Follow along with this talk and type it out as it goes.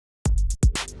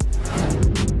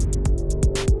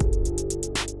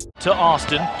to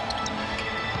Austin.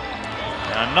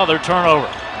 And another turnover.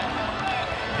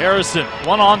 Harrison,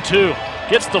 1-on-2,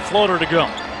 gets the floater to go.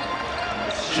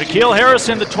 Shaquille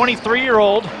Harrison, the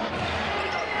 23-year-old.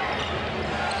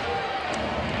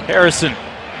 Harrison,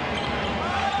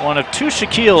 one of two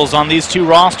Shaquilles on these two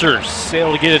rosters,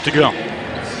 able to get it to go.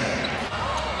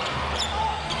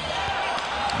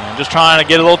 And just trying to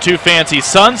get a little too fancy.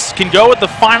 Suns can go with the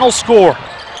final score.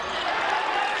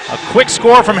 A quick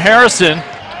score from Harrison.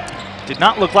 Did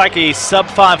not look like a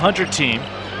sub-500 team.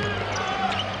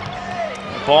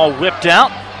 The ball whipped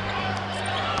out.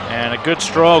 And a good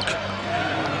stroke.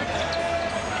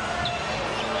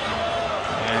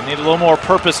 And need a little more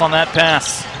purpose on that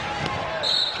pass.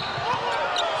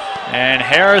 And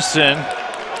Harrison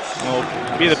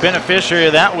will be the beneficiary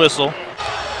of that whistle.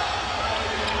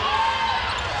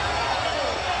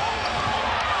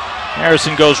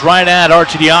 Harrison goes right at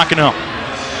Arcidiacono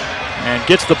and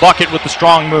gets the bucket with the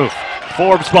strong move.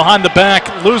 Forbes behind the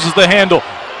back, loses the handle.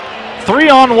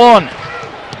 3-on-1.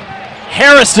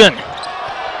 Harrison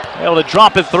able to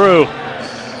drop it through.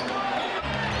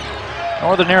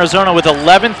 Northern Arizona with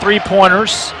 11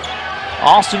 three-pointers.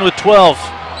 Austin with 12.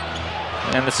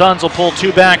 And the Suns will pull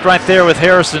two back right there with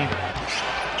Harrison.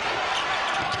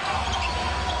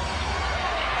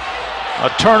 A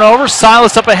turnover,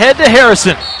 Silas up ahead to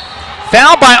Harrison.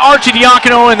 Fouled by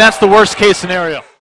Arcidiacono, and that's the worst case scenario.